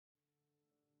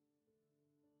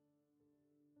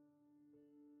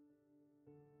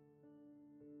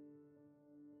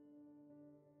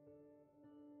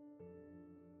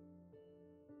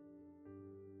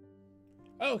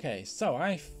Okay, so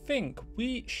I think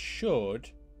we should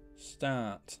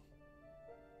start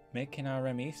making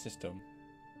our ME system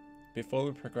before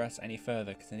we progress any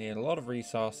further, because I need a lot of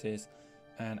resources,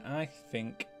 and I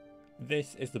think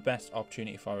this is the best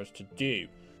opportunity for us to do.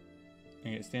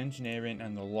 And it's the engineering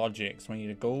and the logic, so we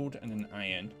need a gold and an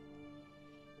iron.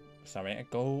 Sorry, a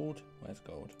gold. Where's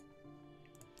gold?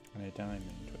 And a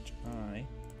diamond, which I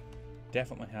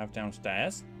definitely have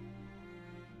downstairs.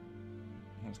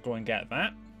 Let's go and get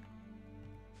that.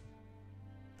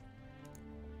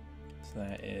 So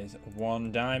there is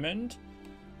one diamond.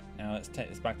 Now let's take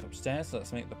this back upstairs.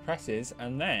 Let's make the presses,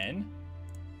 and then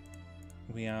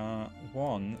we are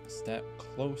one step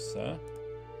closer.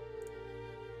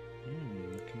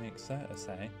 We can make certain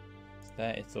say. So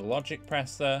there is the logic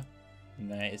presser, and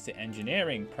there is the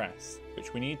engineering press,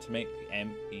 which we need to make the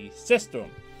ME system.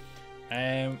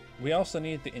 We also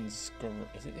need the is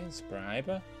it the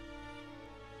inscriber?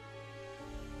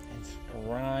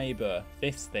 Inscriber,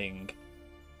 this thing.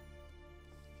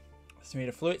 So we need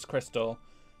a fluids crystal,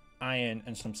 iron,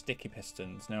 and some sticky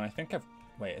pistons. Now I think I've...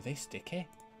 Wait, are they sticky?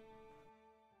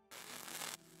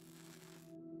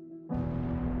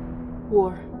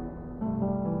 War.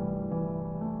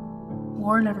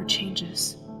 War never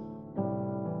changes.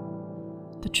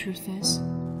 The truth is...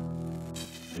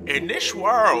 In this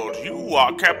world, you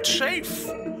are kept safe.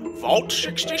 Vault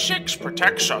 66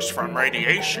 protects us from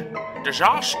radiation,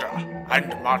 disaster, and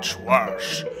much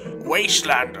worse.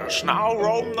 Wastelanders now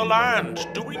roam the land,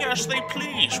 doing as they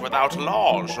please without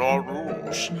laws or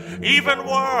rules. Even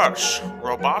worse,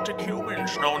 robotic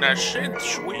humans known as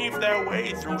synths weave their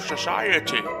way through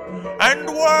society. And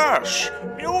worse,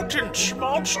 mutants,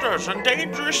 monsters, and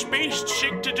dangerous beasts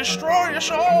seek to destroy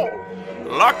us all.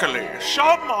 Luckily,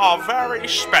 some are very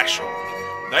special.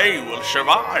 They will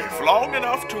survive long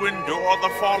enough to endure the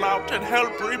fallout and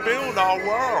help rebuild our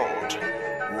world.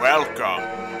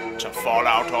 Welcome to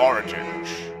Fallout Origins.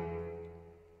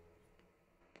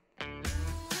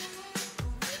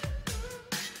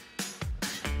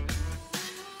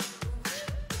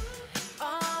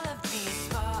 All of these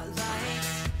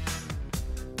spotlights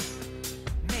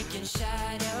making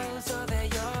shadows over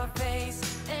your face,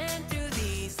 and through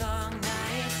these long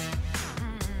nights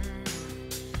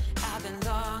I've been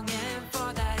longing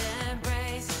for that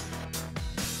embrace.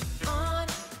 On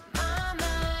my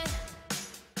mind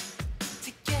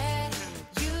to get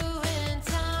you in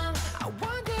time. I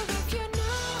wonder if you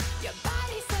know your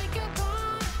body's like a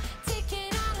bomb,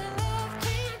 ticking out of love,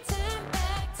 can't turn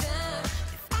back time.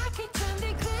 If I could turn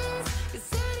the glass, you're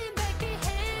sitting back your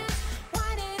hands,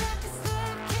 wind it up this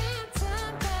love, can't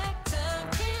turn back time,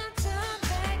 can't turn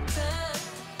back time.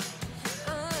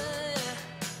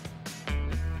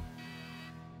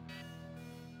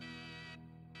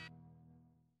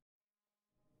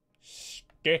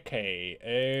 Sticky.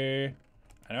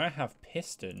 I know I have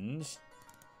pistons.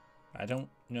 I don't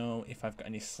know if I've got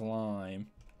any slime.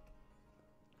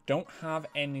 Don't have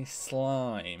any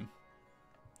slime.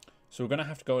 So we're going to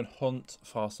have to go and hunt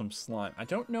for some slime. I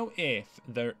don't know if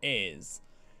there is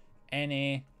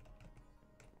any...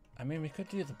 I mean, we could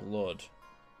do the blood.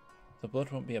 The blood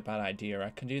won't be a bad idea.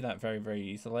 I can do that very, very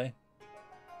easily.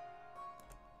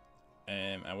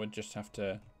 I would just have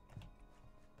to...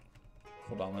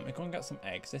 Hold on, let me go and get some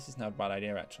eggs. This is not a bad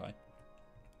idea, actually.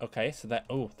 Okay, so that...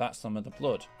 Oh, that's some of the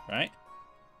blood, right?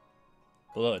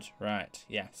 Blood, right,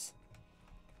 yes.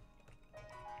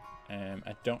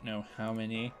 I don't know how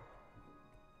many...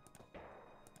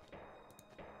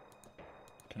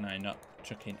 Can I not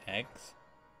chuck in eggs?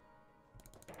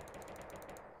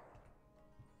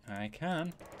 I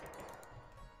can.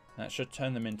 That should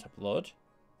turn them into blood.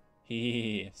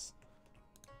 Yes.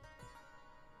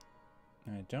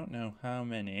 I don't know how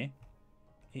many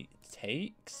it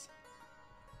takes.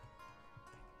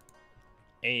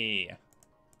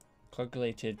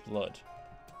 Coagulated blood.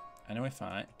 I know if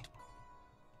I...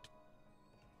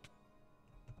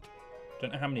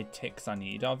 Don't know how many ticks I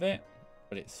need of it,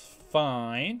 but it's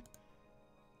fine.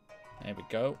 There we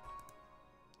go.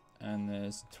 And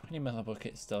there's 20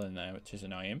 millibuckets still in there, which is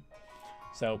annoying.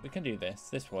 So we can do this.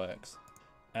 This works.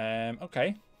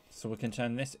 Okay. So we can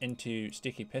turn this into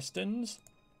sticky pistons.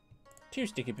 2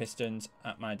 sticky pistons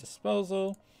at my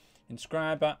disposal.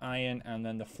 Inscriber, iron, and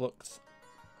then the flux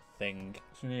thing.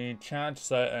 So we need charge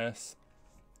certus,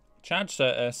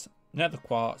 nether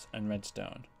quartz, and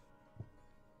redstone.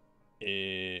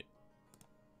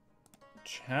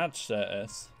 Charge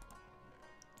certus,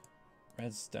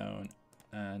 redstone,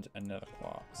 and another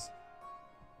quartz.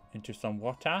 Into some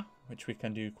water, which we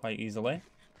can do quite easily.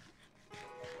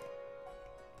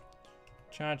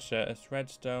 Charge certus,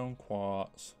 redstone,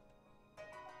 quartz.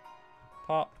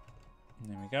 Pop.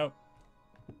 There we go.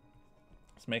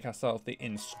 Let's make ourselves the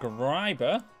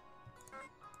inscriber.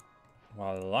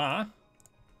 Voila.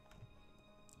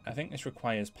 I think this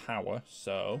requires power,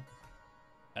 so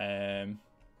I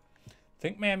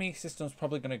think my ME system's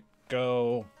probably gonna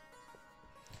go.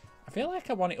 I feel like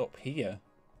I want it up here.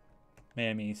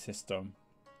 My ME system.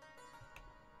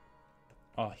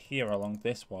 Or here along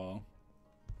this wall.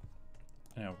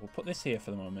 Now we'll put this here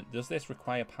for the moment. Does this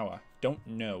require power? Don't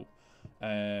know.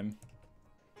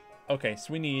 Okay,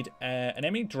 so we need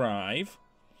an ME drive,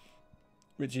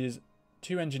 which is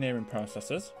 2 engineering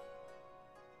processors.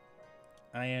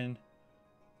 Iron.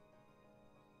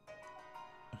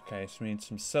 Okay, so we need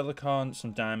some silicon,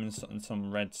 some diamonds, and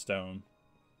some redstone.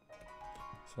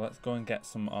 So let's go and get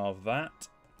some of that.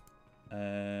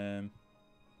 I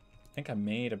think I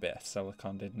made a bit of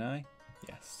silicon, didn't I?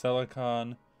 Yes,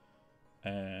 silicon,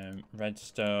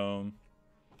 redstone.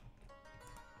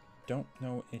 Don't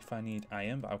know if I need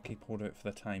iron, but I'll keep hold of it for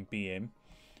the time being.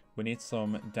 We need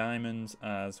some diamonds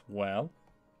as well,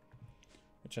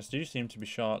 which I do seem to be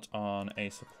short on a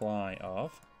supply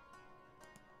of.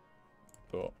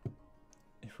 But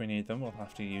if we need them, we'll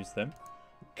have to use them.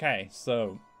 Okay,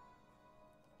 so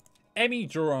ME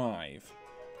drive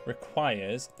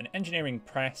requires an engineering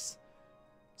press.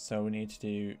 So we need to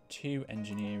do 2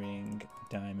 engineering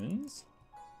diamonds.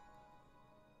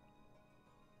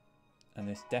 And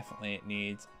this definitely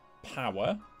needs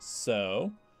power.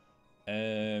 So, how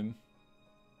do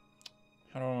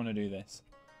I want to do this?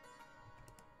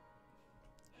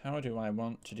 How do I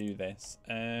want to do this?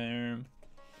 There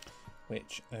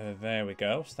we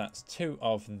go. So that's 2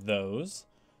 of those.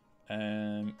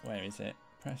 Where is it?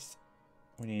 Press.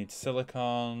 We need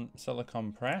silicon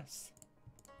press.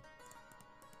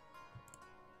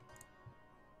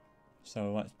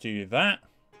 So let's do that.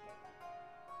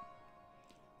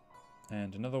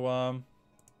 And another one.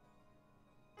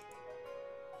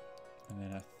 And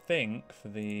then I think for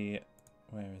the,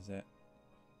 where is it?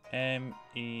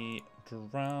 ME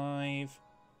drive.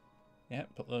 Yeah,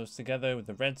 put those together with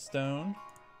the redstone.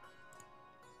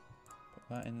 Put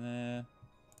that in there.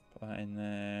 Put that in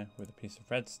there with a piece of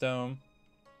redstone.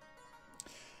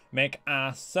 Make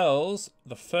ourselves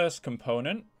the first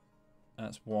component.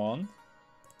 That's 1.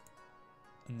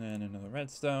 And then another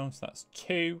redstone. So that's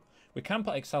 2. We can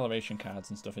put acceleration cards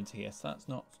and stuff into here, so that's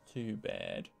not too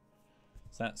bad.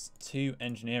 So that's 2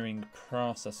 engineering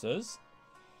processors.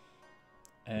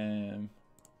 We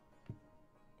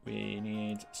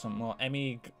need some more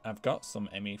ME. I've got some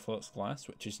ME flux glass,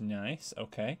 which is nice.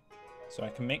 Okay, so I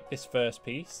can make this first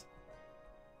piece.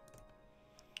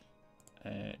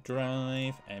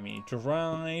 Drive, ME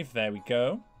drive. There we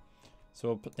go. So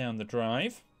we'll put down the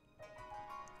drive.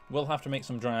 We'll have to make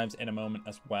some drives in a moment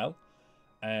as well.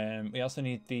 We also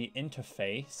need the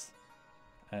interface.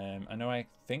 I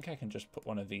think I can just put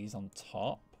one of these on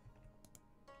top.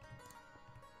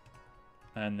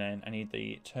 And then I need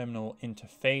the terminal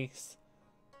interface,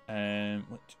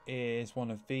 which is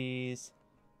one of these.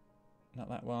 Not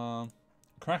that one.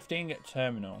 Crafting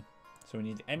terminal. So we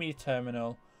need the ME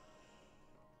terminal.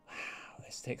 Wow,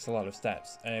 this takes a lot of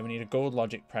steps. We need a gold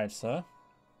logic predator.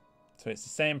 So it's the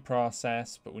same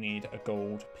process, but we need a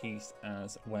gold piece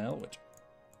as well,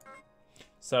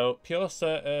 so pure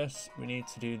Certus, we need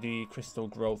to do the crystal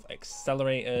growth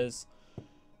accelerators,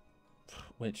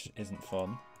 which isn't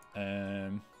fun.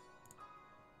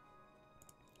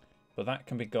 But that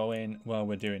can be going while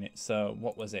we're doing it. So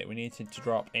what was it? We needed to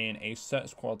drop in a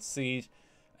Certus quartz seed,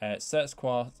 Certus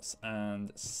quartz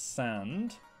and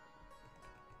sand.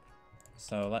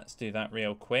 So let's do that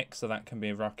real quick. So that can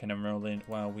be rocking and rolling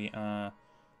while we are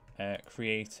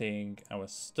creating our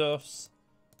stuffs.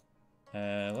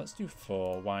 Let's do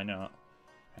 4. Why not?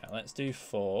 Yeah, let's do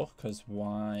 4, because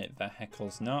why the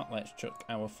heckles not? Let's chuck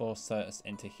our 4 Certus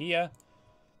into here.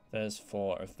 There's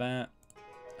 4 of that.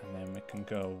 And then we can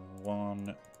go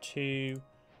 1, 2.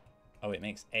 Oh, it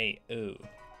makes 8. Ooh.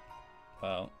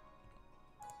 Well,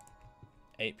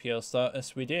 8 pure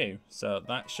Certus we do. So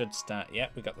that should start.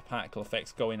 Yep, we got the particle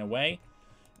effects going away,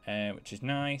 which is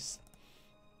nice.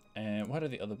 What are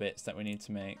the other bits that we need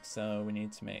to make? So we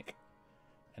need to make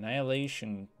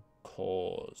annihilation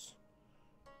cores.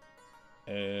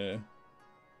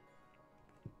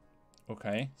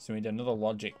 Okay, so we need another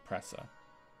logic presser.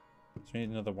 So we need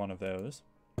another one of those,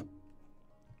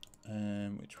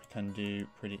 which we can do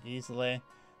pretty easily.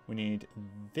 We need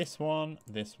this one,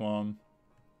 this one.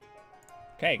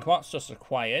 Okay, quartz just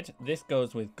acquired. This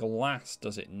goes with glass,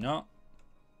 does it not?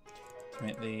 To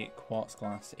make the quartz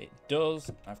glass, it does.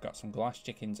 I've got some glass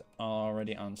chickens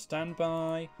already on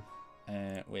standby.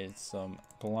 With some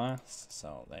glass,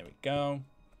 so there we go.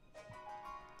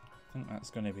 I think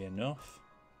that's going to be enough.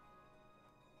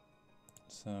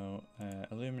 So,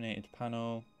 illuminated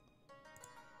panel.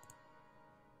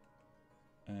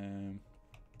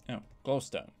 Oh,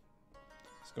 glowstone.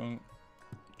 Let's go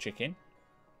chicken.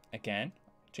 Again.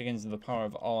 Chickens are the power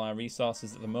of all our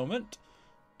resources at the moment.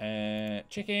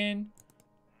 Chicken.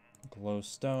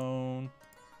 Glowstone.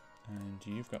 And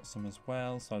you've got some as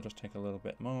well, so I'll just take a little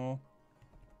bit more.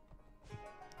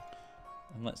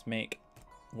 And let's make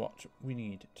what we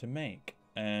need to make.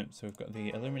 So we've got the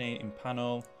illuminating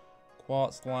panel,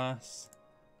 quartz glass.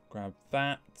 Grab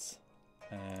that.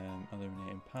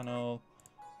 Illuminating panel.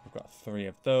 We've got 3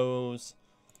 of those.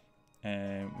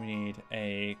 We need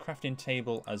a crafting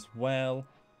table as well.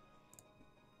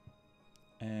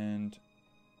 And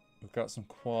we've got some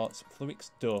quartz.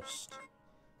 Fluix dust.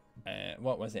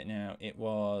 What was it now? It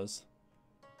was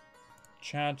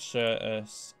Chad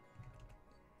Certus.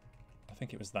 I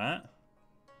think it was that.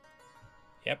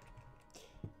 Yep.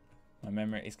 My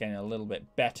memory is getting a little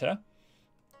bit better.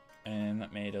 And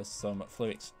that made us some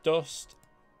Fluix dust.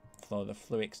 Flow the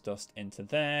Fluix dust into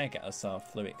there. Get ourselves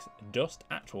Fluix dust.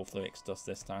 Actual Fluix dust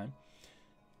this time.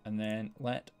 And then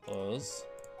let us...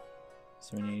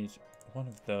 So we need one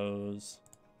of those.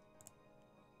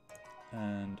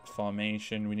 And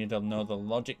formation. We need another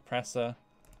logic presser.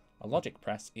 A logic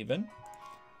press even.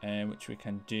 Which we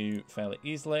can do fairly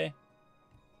easily.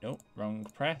 Nope, wrong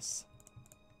press.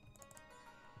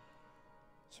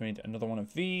 So we need another one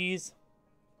of these.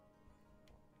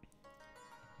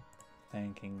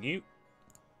 Thanking you.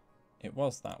 It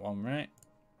was that one, right?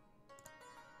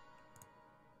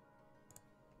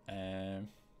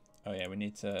 Oh yeah, we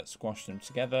need to squash them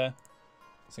together.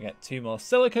 So get 2 more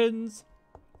silicons.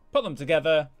 Put them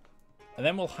together. And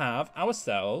then we'll have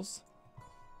ourselves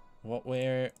what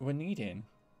we're needing.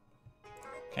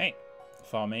 Okay.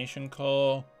 Formation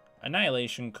core.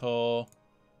 Annihilation core.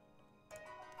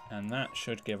 And that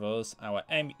should give us our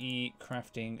ME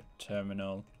crafting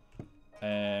terminal.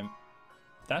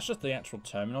 That's just the actual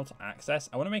terminal to access.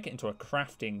 I want to make it into a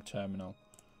crafting terminal.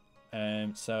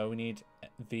 So we need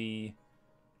the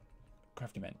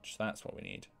crafting bench. That's what we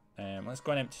need. Let's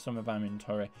go and empty some of our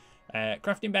inventory.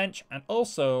 Crafting bench. And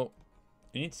also,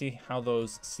 we need to see how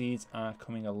those seeds are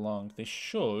coming along. They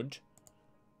should,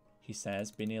 he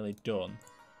says, be nearly done.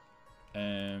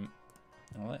 Now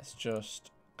let's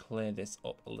just clear this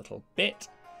up a little bit,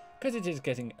 because it is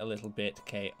getting a little bit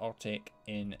chaotic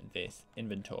in this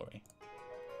inventory.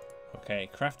 Okay,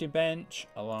 crafting bench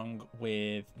along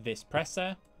with this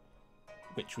presser,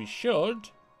 which we should,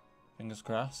 fingers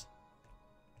crossed,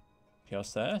 pure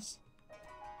Certus.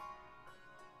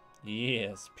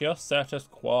 Yes, pure Certus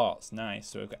quartz. Nice.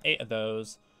 So we've got 8 of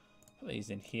those. Put these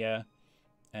in here.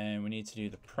 And we need to do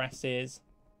the presses.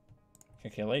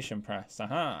 Calculation press.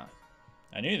 Aha.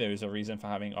 I knew there was a reason for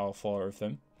having all 4 of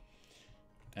them.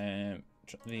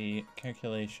 The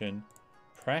calculation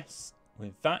press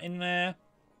with that in there.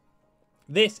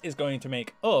 This is going to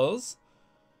make us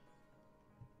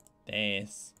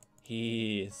this.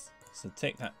 Yes. So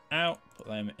take that out. Put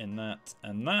them in that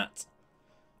and that.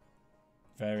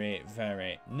 Very,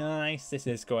 very nice. This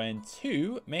is going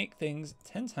to make things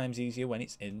 10 times easier when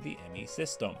it's in the ME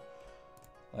system.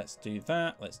 Let's do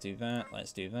that. Let's do that.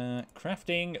 Let's do that.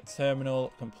 Crafting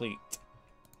terminal complete.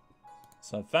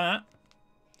 So that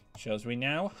shows we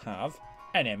now have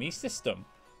an ME system.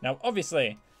 Now,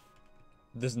 obviously,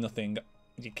 there's nothing.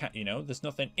 There's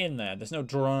nothing in there. There's no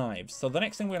drives. So the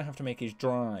next thing we're gonna have to make is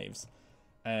drives.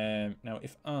 Now,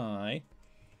 if I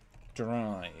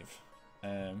drive,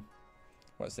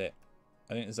 what's it?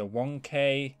 I think there's a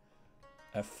 1K,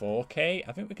 a 4K.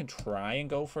 I think we can try and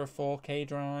go for a 4K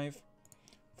drive.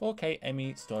 4K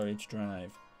ME storage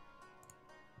drive.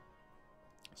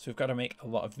 So we've got to make a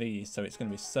lot of these. So it's going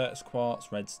to be Certus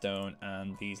quartz, redstone,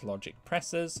 and these logic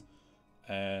pressers.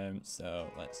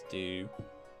 So let's do.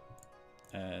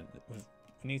 We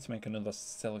need to make another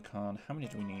silicon. How many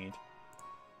do we need?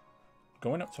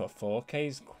 Going up to a 4K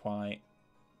is quite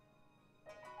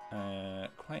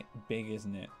big,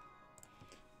 isn't it?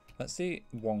 Let's see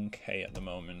 1K at the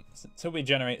moment until we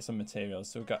generate some materials.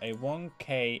 So we've got a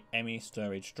 1K ME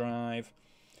storage drive,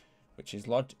 which is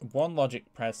one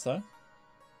logic presser.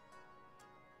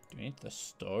 Do we need the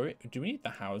storage? Do we need the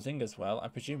housing as well? I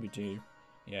presume we do.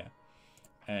 Yeah.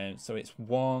 So it's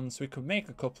 1. So we could make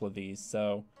a couple of these.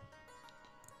 So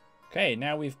okay,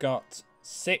 now we've got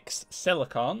 6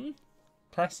 silicon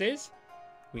presses.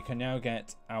 We can now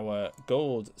get our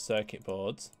gold circuit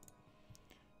boards.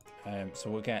 So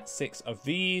we'll get 6 of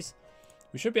these.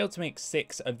 We should be able to make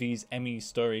 6 of these ME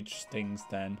storage things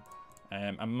then.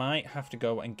 I might have to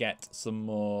go and get some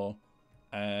more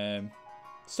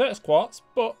Certus quartz,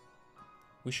 but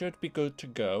we should be good to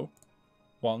go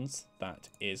once that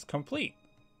is complete.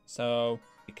 So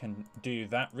we can do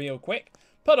that real quick,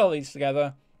 put all these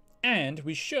together, and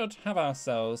we should have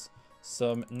ourselves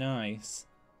some nice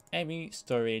heavy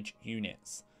storage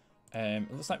units.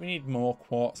 It looks like we need more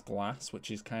quartz glass,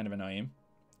 which is kind of annoying.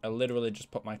 I literally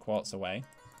just put my quartz away.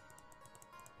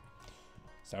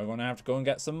 So we're going to have to go and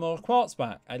get some more quartz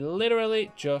back. I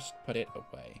literally just put it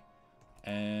away.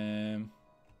 There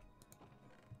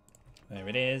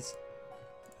it is.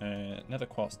 Another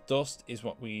quartz dust is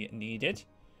what we needed.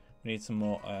 We need some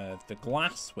more of the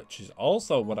glass, which is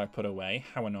also what I put away.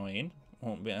 How annoying.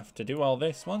 Won't be have to do all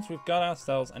this once we've got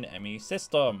ourselves an ME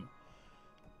system.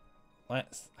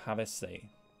 Let's have a see.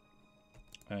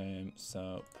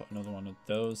 So put another one of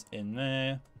those in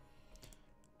there.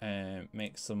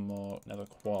 Make some more, another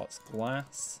quartz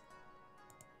glass.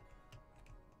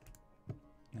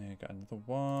 There, got another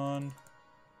one.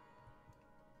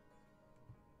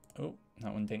 Oh,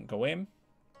 that one didn't go in.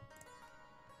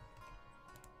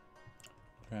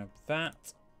 Grab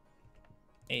that.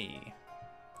 A.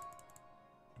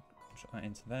 Put that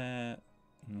into there.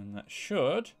 And then that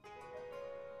should.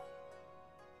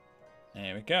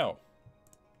 There we go.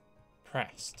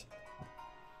 Pressed.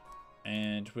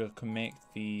 And we can make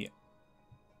the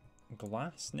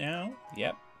glass now.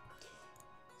 Yep.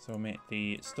 So we'll make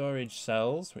the storage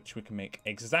cells, which we can make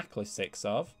exactly 6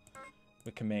 of.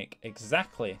 We can make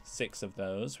exactly 6 of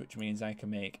those, which means I can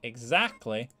make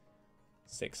exactly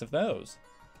 6 of those.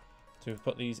 So we've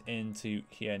put these into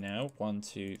here now. 1,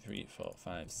 2, 3, 4,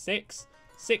 5, 6.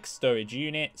 6 storage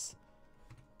units.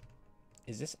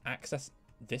 Is this access...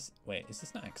 This... Wait, is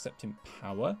this not accepting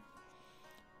power?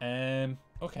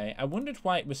 Okay, I wondered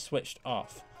why it was switched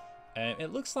off.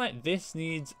 It looks like this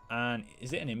needs an...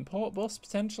 Is it an import bus,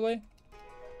 potentially?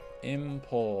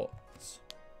 Import.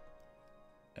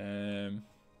 Or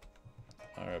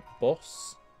a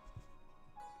bus.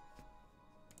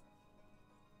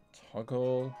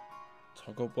 Toggle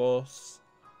bus.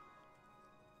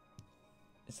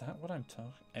 Is that what I'm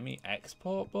talking? ME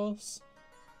export bus?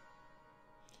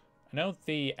 I know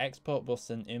the export bus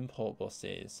and import bus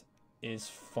is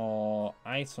for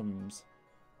items.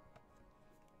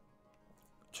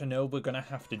 Which I know we're gonna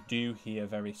have to do here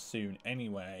very soon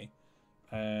anyway.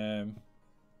 I'm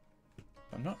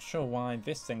not sure why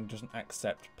this thing doesn't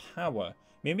accept power.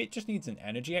 Maybe it just needs an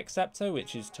energy acceptor,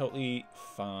 which is totally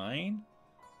fine.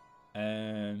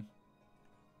 But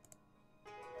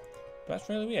that's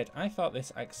really weird. I thought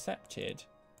this accepted.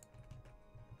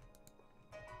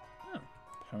 Oh,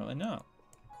 apparently not.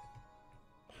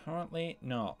 Apparently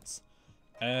not.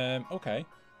 Okay.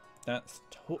 That's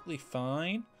totally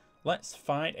fine. Let's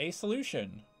find a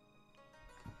solution.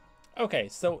 Okay,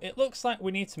 so it looks like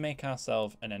we need to make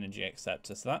ourselves an energy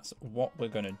acceptor. So that's what we're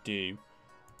going to do.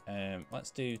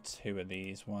 Let's do 2 of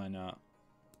these. Why not?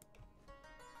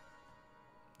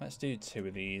 Let's do 2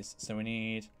 of these. So we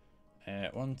need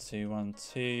 1, 2, 1,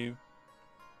 2.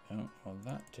 Oh, well,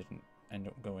 that didn't end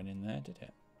up going in there, did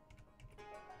it?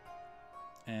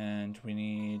 And we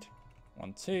need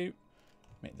 1, 2.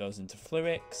 Make those into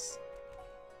fluics,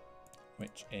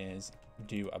 which is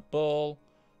do a ball.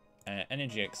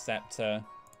 Energy acceptor.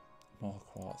 More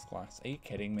quartz glass. Are you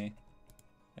kidding me?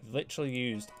 I've literally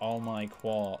used all my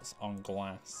quartz on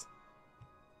glass.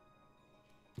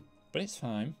 But it's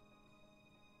fine.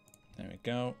 There we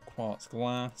go. Quartz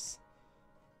glass.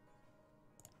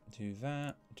 Do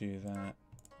that. Do that.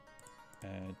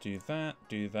 Do that.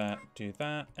 Do that. Do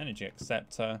that. Energy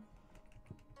acceptor.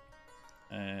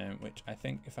 Which I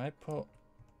think if I put...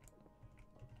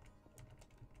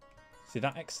 See,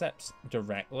 that accepts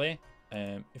directly.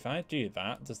 If I do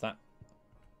that, does that...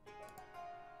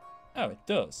 Oh, it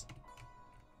does.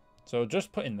 So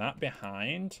just putting that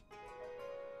behind.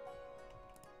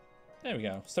 There we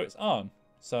go. So it's on.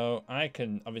 So I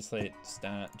can obviously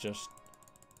start just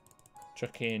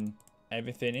chucking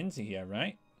everything into here,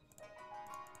 right?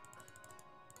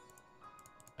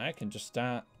 I can just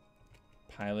start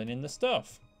piling in the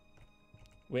stuff,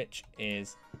 which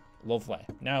is lovely.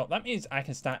 Now, that means I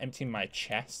can start emptying my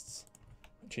chests,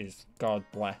 which is, God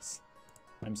bless,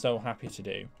 I'm so happy to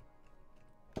do.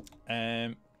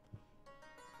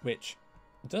 Which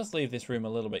does leave this room a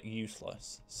little bit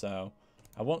useless, so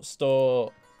I won't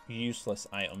store useless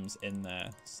items in there.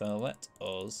 So let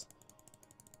us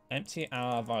empty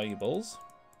our valuables.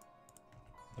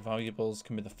 The valuables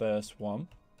can be the first one,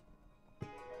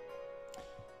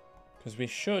 because we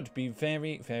should be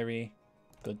very, very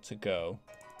good to go.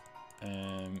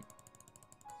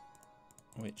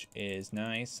 Which is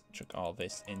nice. Chuck all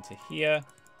this into here.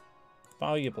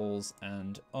 Valuables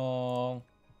and all.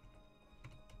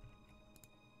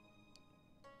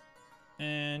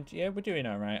 And yeah, we're doing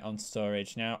alright on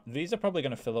storage. Now, these are probably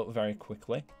going to fill up very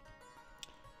quickly.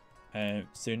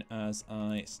 Soon as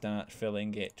I start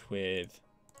filling it with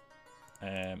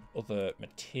other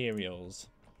materials.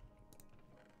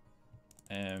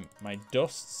 My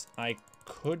dusts I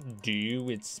could do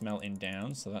with smelting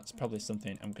down, so that's probably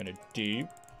something I'm going to do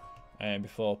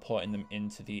before porting them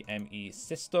into the ME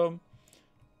system.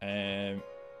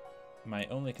 My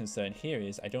only concern here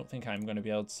is I don't think I'm going to be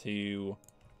able to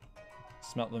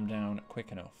smelt them down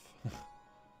quick enough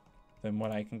than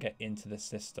what I can get into the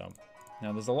system.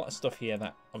 Now, there's a lot of stuff here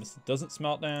that obviously doesn't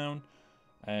smelt down,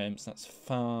 so that's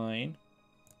fine.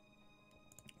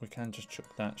 We can just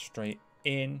chuck that straight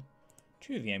in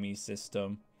to the ME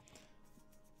system,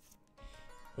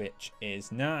 which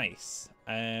is nice.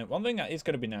 One thing that is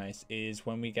going to be nice is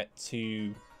when we get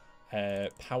to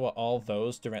power all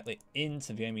those directly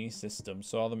into the ME system,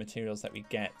 so all the materials that we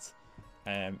get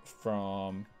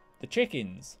from the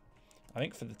chickens. I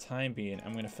think for the time being,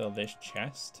 I'm going to fill this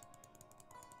chest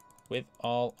with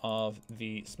all of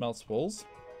the smeltables,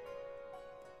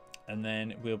 and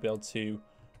then we'll be able to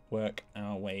work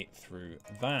our way through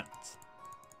that,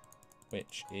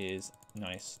 which is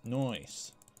nice.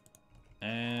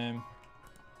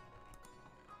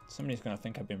 Somebody's going to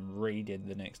think I've been raided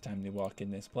the next time they walk in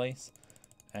this place.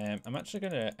 I'm actually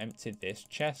going to empty this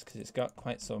chest because it's got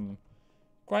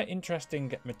quite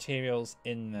interesting materials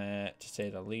in there, to say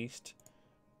the least.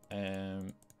 Now,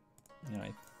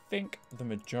 I think the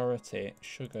majority,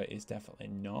 sugar is definitely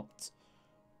not.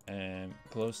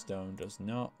 Glowstone does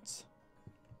not.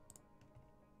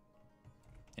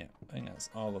 Yeah, I think that's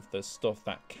all of the stuff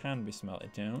that can be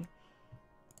smelted down.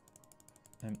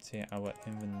 Empty our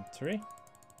inventory.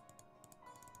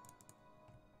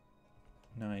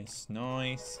 Nice.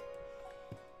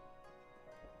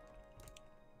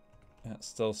 That's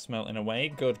still smelting away.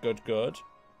 Good.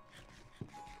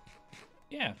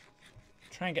 Yeah.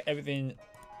 Try and get everything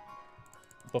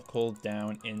buckled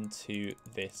down into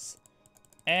this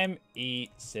ME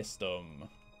system.